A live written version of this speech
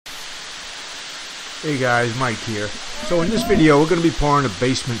Hey guys, Mike here. So in this video we're going to be pouring a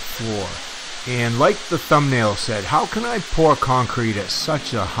basement floor. And like the thumbnail said, how can I pour concrete at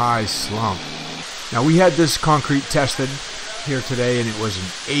such a high slump? Now we had this concrete tested here today and it was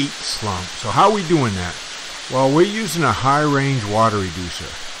an 8 slump. So how are we doing that? Well, we're using a high range water reducer.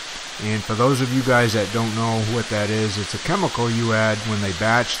 And for those of you guys that don't know what that is, it's a chemical you add when they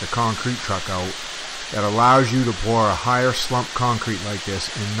batch the concrete truck out that allows you to pour a higher slump concrete like this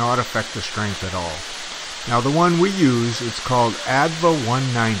and not affect the strength at all. Now the one we use, it's called additive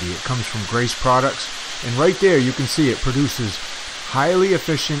 190. It comes from Grace Products, and right there you can see it produces highly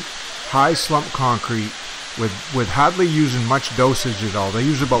efficient high slump concrete with hardly using much dosage at all. They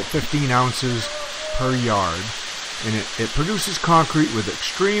use about 15 ounces per yard, and it produces concrete with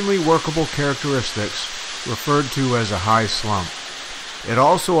extremely workable characteristics referred to as a high slump. It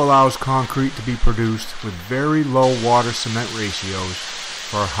also allows concrete to be produced with very low water cement ratios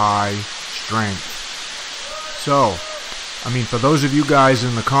for high strength. So, I mean, for those of you guys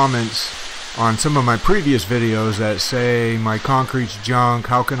in the comments on some of my previous videos that say my concrete's junk,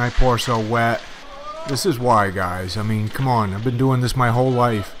 how can I pour so wet? This is why, guys. I mean, come on, I've been doing this my whole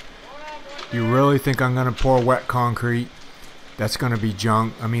life. You really think I'm going to pour wet concrete? That's going to be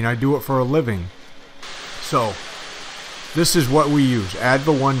junk. I mean, I do it for a living. So, this is what we use,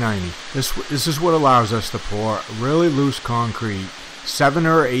 additive 190. This is what allows us to pour really loose concrete, 7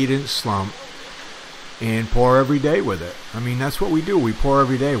 or 8 inch slump, and pour every day with it. I mean, that's what we do. We pour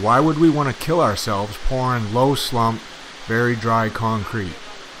every day. Why would we want to kill ourselves pouring low slump, very dry concrete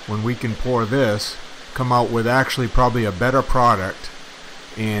when we can pour this, come out with actually probably a better product,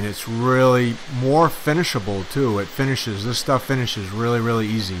 and it's really more finishable too. It finishes, this stuff finishes really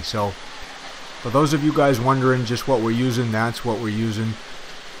easy. So for those of you guys wondering just what we're using, that's what we're using.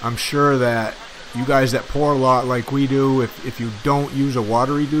 I'm sure that you guys that pour a lot like we do, if you don't use a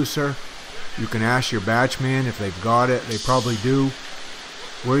water reducer, you can ask your batch man if they've got it. They probably do.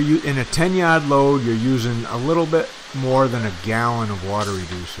 In a 10-yard load, you're using a little bit more than a gallon of water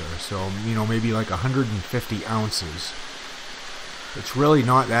reducer. So, you know, maybe like 150 ounces. It's really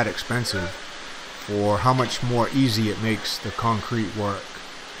not that expensive for how much more easy it makes the concrete work.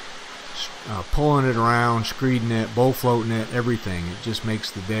 Pulling it around, screeding it, bow floating it, everything. It just makes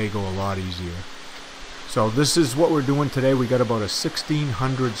the day go a lot easier. So this is what we're doing today. We got about a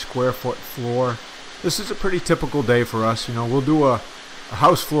 1,600 square foot floor. This is a pretty typical day for us. You know, we'll do a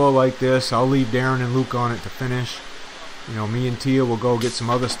house floor like this. I'll leave Darren and Luke on it to finish. You know, me and Tia will go get some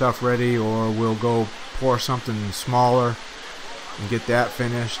other stuff ready, or we'll go pour something smaller and get that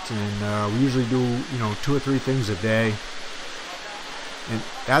finished. And we usually do, you know, 2 or 3 things a day. And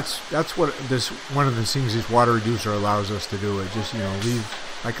that's what one of the things this water reducer allows us to do. It just, you know,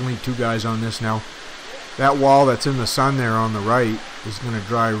 I can leave 2 guys on this now. That wall that's in the sun there on the right is going to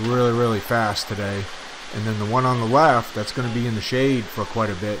dry really fast today, and then the one on the left that's going to be in the shade for quite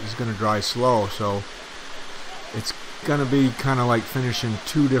a bit is going to dry slow. So it's going to be kind of like finishing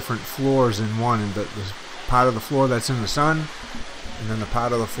 2 different floors in one, and the part of the floor that's in the sun and then the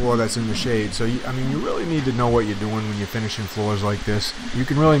part of the floor that's in the shade. So I mean, you really need to know what you're doing when you're finishing floors like this. You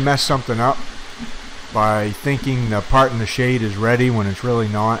can really mess something up by thinking the part in the shade is ready when it's really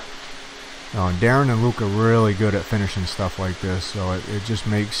not. Darren and Luke are really good at finishing stuff like this, so it just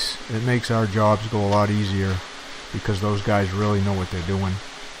makes our jobs go a lot easier because those guys really know what they're doing.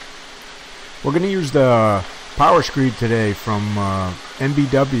 We're going to use the power screed today from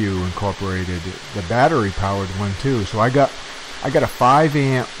NBW Incorporated, the battery powered one too. So I got a 5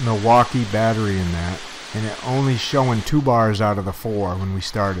 amp Milwaukee battery in that, and it only showing 2 bars out of the 4 when we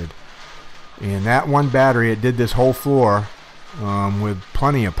started. And that one battery, it did this whole floor with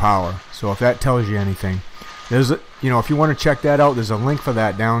plenty of power. So if that tells you anything, there's you know, if you want to check that out, there's a link for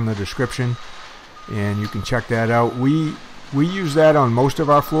that down in the description, and you can check that out. We use that on most of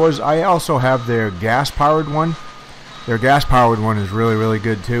our floors. I also have their gas powered one. Their gas powered one is really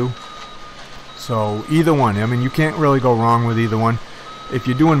good too. So either one, I mean, you can't really go wrong with either one. If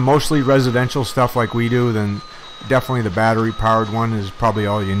you're doing mostly residential stuff like we do, then definitely the battery powered one is probably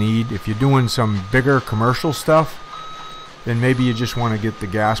all you need. If you're doing some bigger commercial stuff, then maybe you just want to get the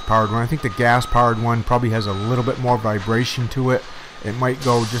gas powered one. I think the gas powered one probably has a little bit more vibration to it. It might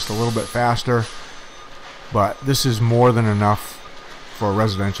go just a little bit faster, but this is more than enough for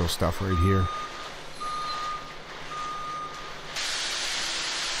residential stuff right here.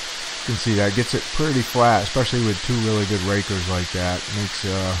 You can see that gets it pretty flat, especially with 2 really good rakers like that. It makes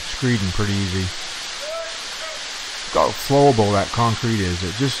screeding pretty easy. Look how flowable that concrete is.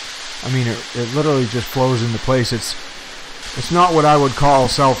 It just, I mean, it literally just flows into place. It's not what I would call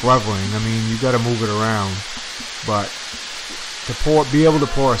self-leveling. I mean, you got to move it around, but be able to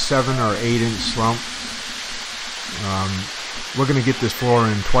pour a 7 or 8 inch slump. We're going to get this floor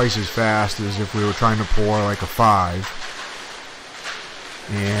in twice as fast as if we were trying to pour like a 5,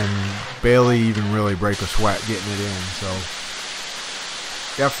 and barely even really break a sweat getting it in. So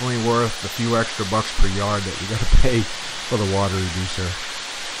definitely worth the few extra bucks per yard that you got to pay for the water reducer.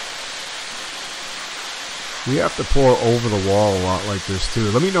 We have to pour over the wall a lot like this too.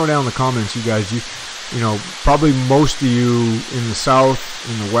 Let me know down in the comments, you guys. You know, probably most of you in the south,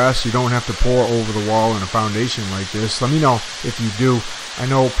 in the west, you don't have to pour over the wall in a foundation like this. Let me know if you do. I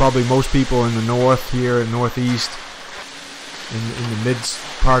know probably most people in the north here and northeast, in the mid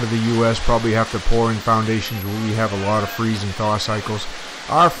part of the U.S. probably have to pour in foundations where we have a lot of freeze and thaw cycles.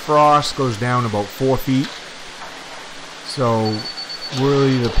 Our frost goes down about 4 feet, so we're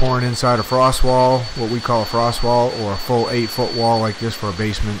either pouring inside a frost wall, what we call a frost wall, or a full 8-foot wall like this for a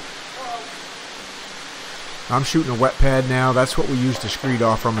basement. I'm shooting a wet pad now. That's what we use to screed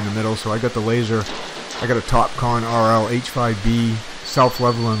off from in the middle. So I got the laser, I got a Topcon RL H5B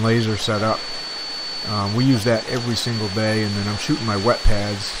self-leveling laser set up. We use that every single day, and then I'm shooting my wet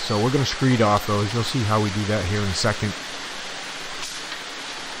pads. So we're going to screed off those. You'll see how we do that here in a second.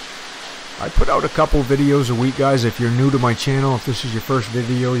 I put out a couple videos a week, guys. If you're new to my channel, if this is your first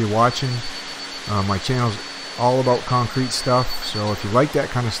video you're watching, my channel's all about concrete stuff. So if you like that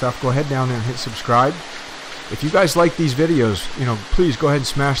kind of stuff, go ahead down there and hit subscribe. If you guys like these videos, you know, please go ahead and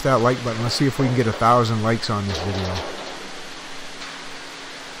smash that like button. Let's see if we can get 1,000 likes on this video.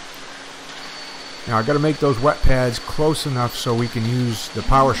 Now I got to make those wet pads close enough so we can use the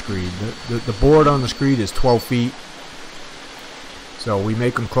power screed. The board on the screed is 12 feet. So we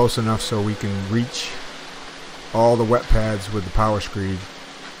make them close enough so we can reach all the wet pads with the power screed.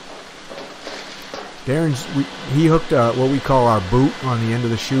 He hooked what we call our boot on the end of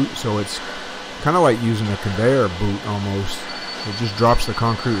the chute, so it's kind of like using a conveyor boot almost. It just drops the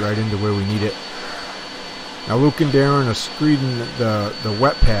concrete right into where we need it. Now Luke and Darren are screeding the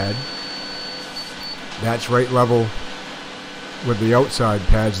wet pad. That's right level with the outside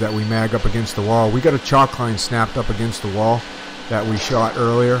pads that we mag up against the wall. We got a chalk line snapped up against the wall that we shot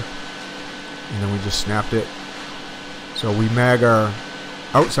earlier, and then we just snapped it. So we mag our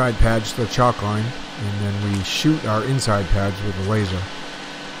outside pads to the chalk line, and then we shoot our inside pads with the laser.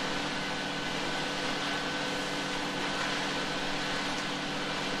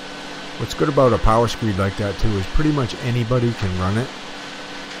 What's good about a power screed like that too is pretty much anybody can run it.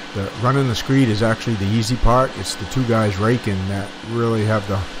 Running the screed is actually the easy part. It's the two guys raking that really have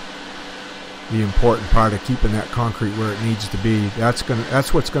the important part of keeping that concrete where it needs to be.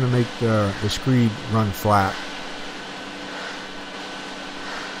 That's what's gonna make the screed run flat.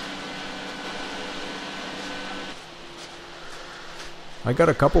 I got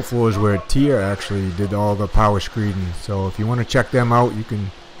a couple floors where Tia actually did all the power screeding, so if you want to check them out, you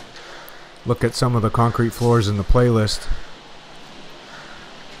can look at some of the concrete floors in the playlist.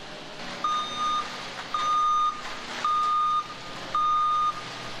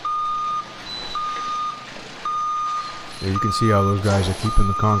 So you can see how those guys are keeping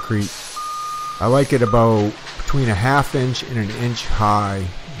the concrete. I like it about between a 1/2 inch and 1 inch high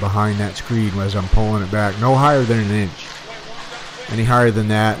behind that screed as I'm pulling it back. No higher than 1 inch. Any higher than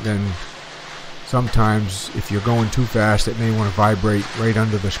that, then sometimes if you're going too fast, it may want to vibrate right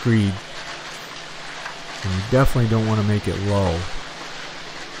under the screed. And you definitely don't want to make it low.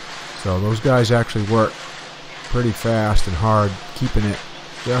 So those guys actually work pretty fast and hard, keeping it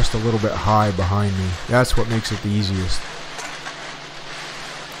just a little bit high behind me. That's what makes it the easiest.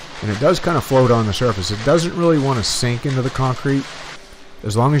 And it does kind of float on the surface. It doesn't really want to sink into the concrete.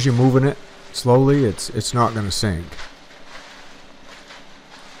 As long as you're moving it slowly, it's not going to sink.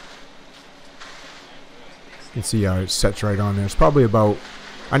 You can see how it sets right on there. It's probably about,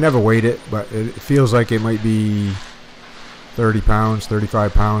 I never weighed it, but it feels like it might be 30 pounds,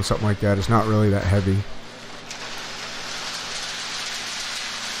 35 pounds, something like that. It's not really that heavy.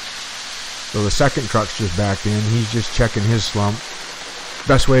 So the second truck's just backed in. He's just checking his slump.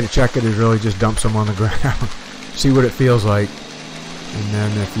 Best way to check it is really just dump some on the ground. See what it feels like. And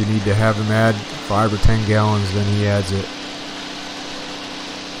then if you need to have him add 5 or 10 gallons, then he adds it.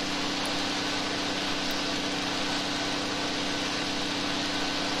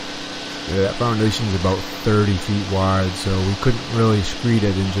 Yeah, that foundation is about 30 feet wide, so we couldn't really screed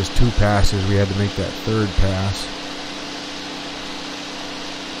it in just 2 passes. We had to make that 3rd pass.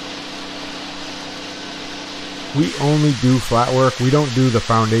 We only do flat work. We don't do the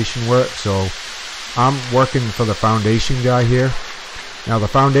foundation work, so I'm working for the foundation guy here. Now the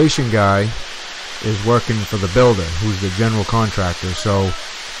foundation guy is working for the builder, who's the general contractor. So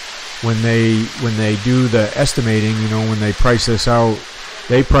when they do the estimating, you know, when they price this out,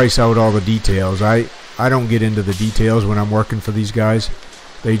 they price out all the details. I don't get into the details when I'm working for these guys.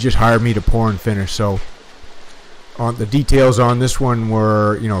 They just hire me to pour and finish. So on the details on this one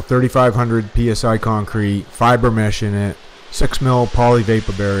were, you know, 3,500 psi concrete, fiber mesh in it, 6 mil poly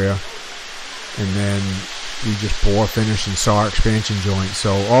vapor barrier, and then we just pour, finish, and saw expansion joints.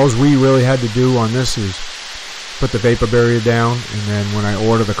 So all we really had to do on this is put the vapor barrier down, and then when I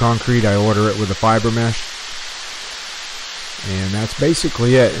order the concrete, I order it with a fiber mesh. And that's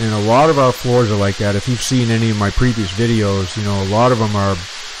basically it. And a lot of our floors are like that. If you've seen any of my previous videos, you know, a lot of them are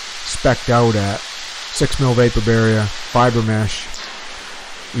spec'd out at 6 mil vapor barrier, fiber mesh,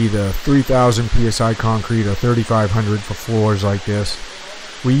 either 3,000 psi concrete or 3,500 for floors like this.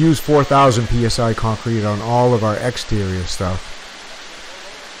 We use 4,000 psi concrete on all of our exterior stuff.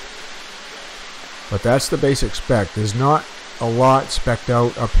 But that's the basic spec. There's not a lot spec'd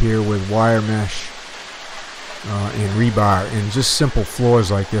out up here with wire mesh and rebar and just simple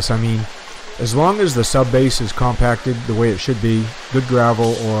floors like this. I mean, as long as the sub base is compacted the way it should be, good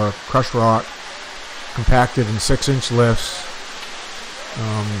gravel or crushed rock, compacted in 6-inch lifts,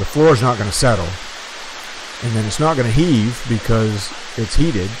 the floor is not going to settle. And then it's not going to heave because it's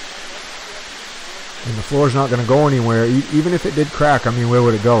heated. And the floor is not going to go anywhere. Even if it did crack, I mean, where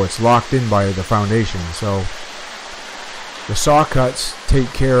would it go? It's locked in by the foundation. So the saw cuts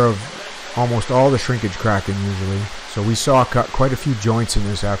take care of almost all the shrinkage cracking usually. So we saw cut quite a few joints in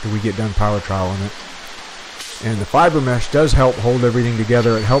this after we get done power troweling it. And the fiber mesh does help hold everything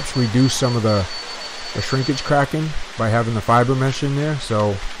together. It helps reduce some of the shrinkage cracking by having the fiber mesh in there.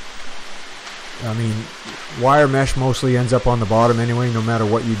 So I mean, wire mesh mostly ends up on the bottom anyway, no matter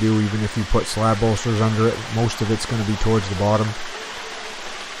what you do. Even if you put slab bolsters under it, most of it's going to be towards the bottom.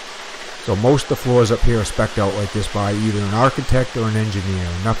 So most of the floors up here are spec'd out like this by either an architect or an engineer.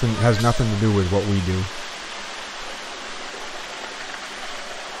 Has nothing to do with what we do.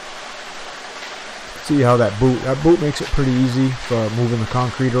 See how that boot makes it pretty easy for moving the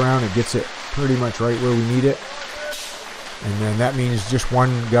concrete around. It gets it pretty much right where we need it. And then that means just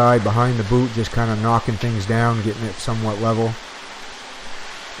one guy behind the boot just kind of knocking things down, getting it somewhat level.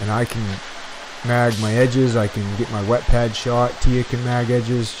 And I can mag my edges, I can get my wet pad shot, Tia can mag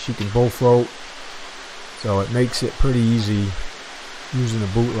edges, she can bull float. So it makes it pretty easy using a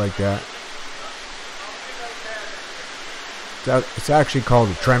boot like that. It's actually called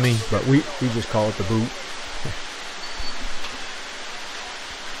a tremie, but we just call it the boot.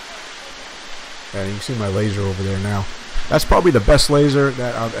 Yeah, you can see my laser over there now. That's probably the best laser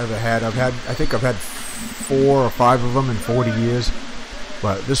that I've ever had. I think I've had 4 or 5 of them in 40 years.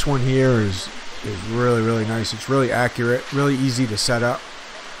 But this one here is really, really nice. It's really accurate, really easy to set up.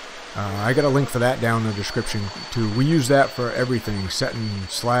 I got a link for that down in the description too. We use that for everything, setting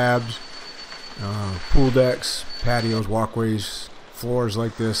slabs, pool decks, patios, walkways, floors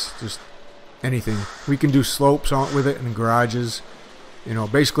like this, just anything. We can do slopes with it in garages. You know,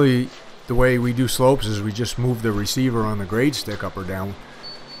 basically the way we do slopes is we just move the receiver on the grade stick up or down.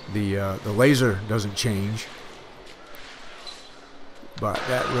 The laser doesn't change, but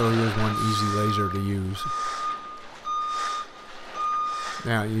that really is one easy laser to use.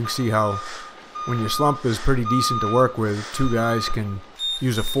 Now you can see how when your slump is pretty decent to work with, 2 guys can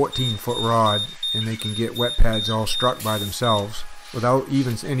use a 14-foot rod and they can get wet pads all struck by themselves without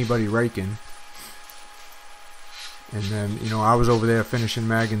even anybody raking. And then, you know, I was over there finishing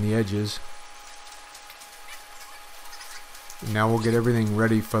magging the edges. And now we'll get everything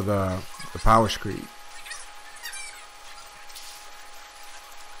ready for the power screed.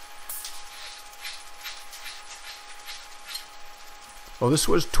 Well, this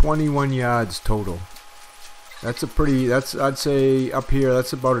was 21 yards total. That's a pretty, I'd say up here,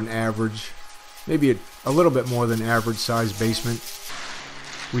 that's about an average, maybe a little bit more than average size basement.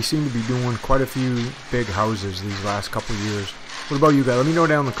 We seem to be doing quite a few big houses these last couple of years. What about you guys? Let me know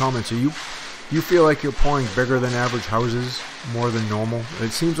down in the comments. You feel like you're pouring bigger than average houses, more than normal?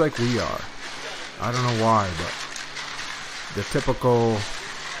 It seems like we are. I don't know why, but the typical,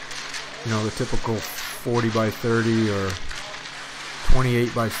 you know, the typical 40 by 30 or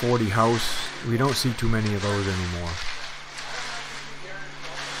 28 by 40 house, we don't see too many of those anymore.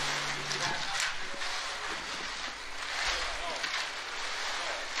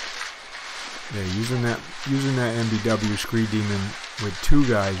 Yeah, using that MBW Screed Demon with 2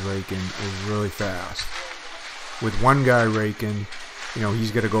 guys raking is really fast. With 1 guy raking, you know,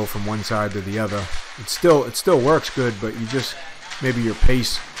 he's got to go from one side to the other. It still works good, but you just, maybe your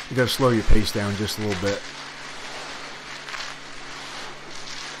pace, you got to slow your pace down just a little bit.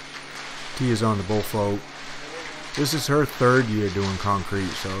 T is on the bull float. This is her 3rd year doing concrete,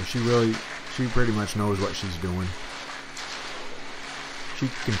 so she pretty much knows what she's doing. She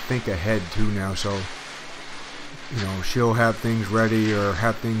can think ahead too now, so you know, she'll have things ready or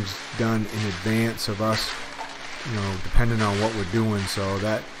have things done in advance of us, you know, depending on what we're doing. So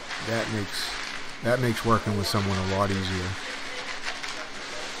that makes working with someone a lot easier.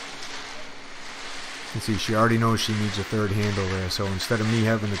 You can see she already knows she needs a 3rd handle there, so instead of me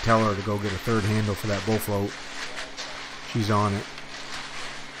having to tell her to go get a 3rd handle for that bow float, she's on it.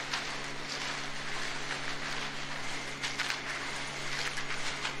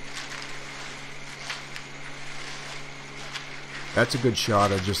 That's a good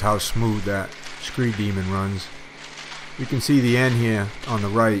shot of just how smooth that screed demon runs. You can see the end here on the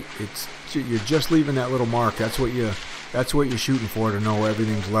right. You're just leaving that little mark. That's what you're shooting for, to know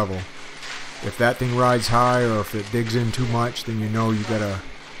everything's level. If that thing rides high or if it digs in too much, then you know you got a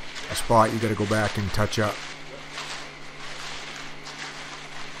spot you got to go back and touch up.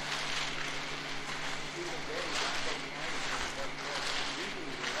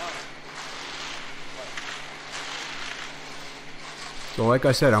 So like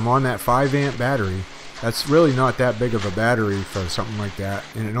I said, I'm on that 5 amp battery. That's really not that big of a battery for something like that,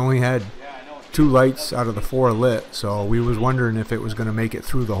 and it only had 2 lights out of the 4 lit, so we was wondering if it was going to make it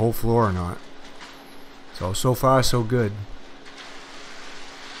through the whole floor or not. So far so good.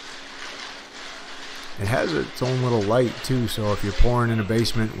 It has its own little light too, so if you're pouring in a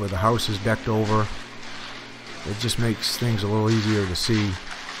basement where the house is decked over, it just makes things a little easier to see.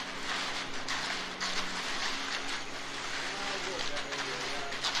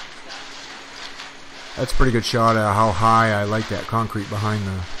 That's a pretty good shot at how high I like that concrete behind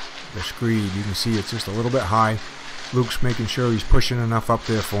the screed. You can see it's just a little bit high. Luke's making sure he's pushing enough up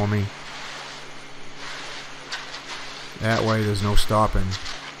there for me. That way there's no stopping.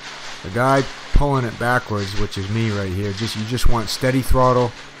 The guy pulling it backwards, which is me right here, you just want steady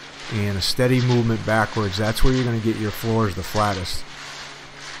throttle and a steady movement backwards. That's where you're going to get your floors the flattest.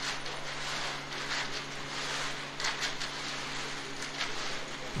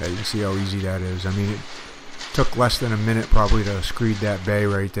 Yeah, you can see how easy that is. I mean, it took less than a minute probably to screed that bay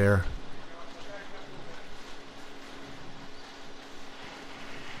right there.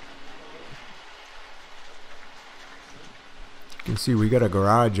 You can see we got a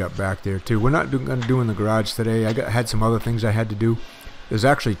garage up back there too. We're not going to do in the garage today. I had some other things I had to do. There's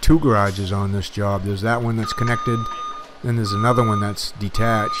actually 2 garages on this job. There's that one that's connected, then there's another one that's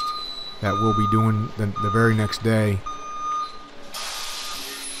detached that we'll be doing the very next day.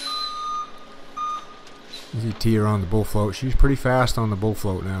 You see Tia on the bull float. She's pretty fast on the bull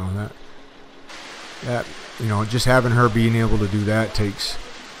float now. That you know, just having her being able to do that takes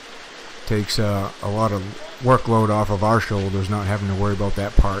a lot of workload off of our shoulders, not having to worry about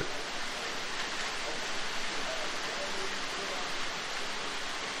that part.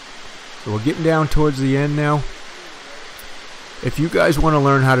 So we're getting down towards the end now. If you guys want to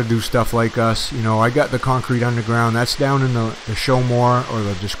learn how to do stuff like us, you know, I got the concrete underground. That's down in the show more or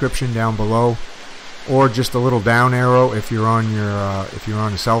the description down below, or just a little down arrow if you're on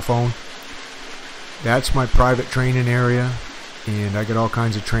a cell phone. That's my private training area, and I got all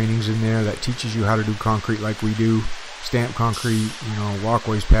kinds of trainings in there that teaches you how to do concrete like we do. Stamp concrete, you know,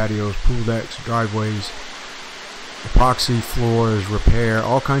 walkways, patios, pool decks, driveways, epoxy floors, repair,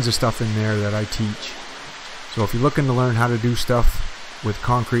 all kinds of stuff in there that I teach. So if you're looking to learn how to do stuff with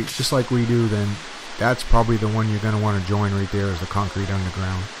concrete just like we do, then that's probably the one you're going to want to join right there, is the concrete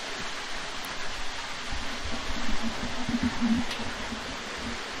underground.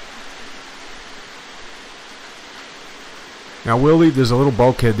 Now we'll leave, there's a little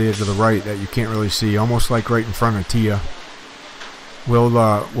bulkhead there to the right that you can't really see, almost like right in front of Tia. We'll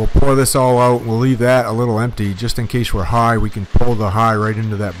pour this all out. We'll leave that a little empty just in case we're high. We can pull the high right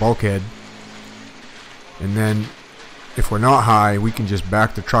into that bulkhead. And then if we're not high, we can just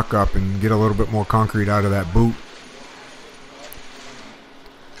back the truck up and get a little bit more concrete out of that boot.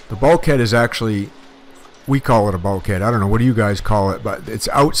 The bulkhead is actually, we call it a bulkhead. I don't know, what do you guys call it? But it's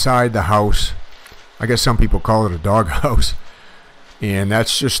outside the house. I guess some people call it a doghouse. And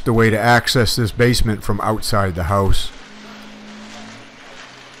that's just the way to access this basement from outside the house.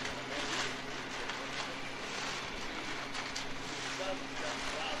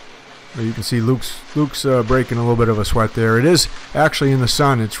 You can see Luke's breaking a little bit of a sweat there. It is actually in the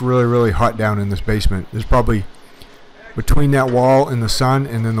sun. It's really, really hot down in this basement. There's probably, between that wall and the sun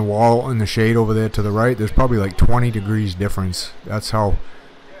and then the wall and the shade over there to the right, there's probably like 20 degrees difference. That's how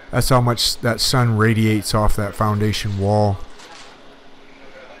much that sun radiates off that foundation wall.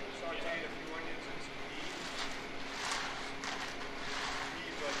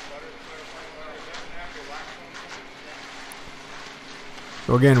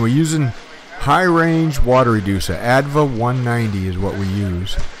 So again, we're using high range water reducer. ADVA 190 is what we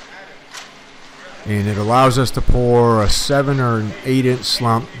use. And it allows us to pour a 7 or an 8-inch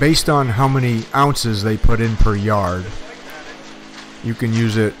slump based on how many ounces they put in per yard. You can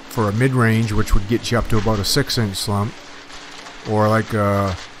use it for a mid-range, which would get you up to about a 6-inch slump, or like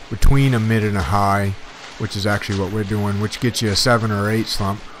between a mid and a high, which is actually what we're doing, which gets you a 7 or 8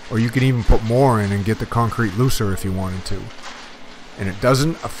 slump. Or you can even put more in and get the concrete looser if you wanted to. And it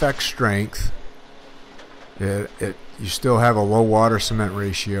doesn't affect strength. You still have a low water cement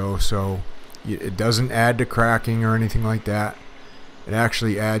ratio, so it doesn't add to cracking or anything like that. It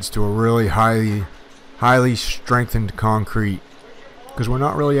actually adds to a really highly strengthened concrete, because we're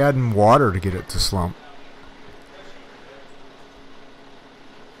not really adding water to get it to slump.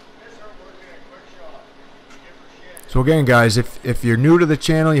 So again, guys, if you're new to the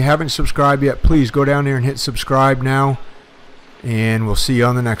channel, you haven't subscribed yet, please go down there and hit subscribe now, and we'll see you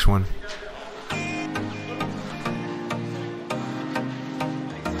on the next one.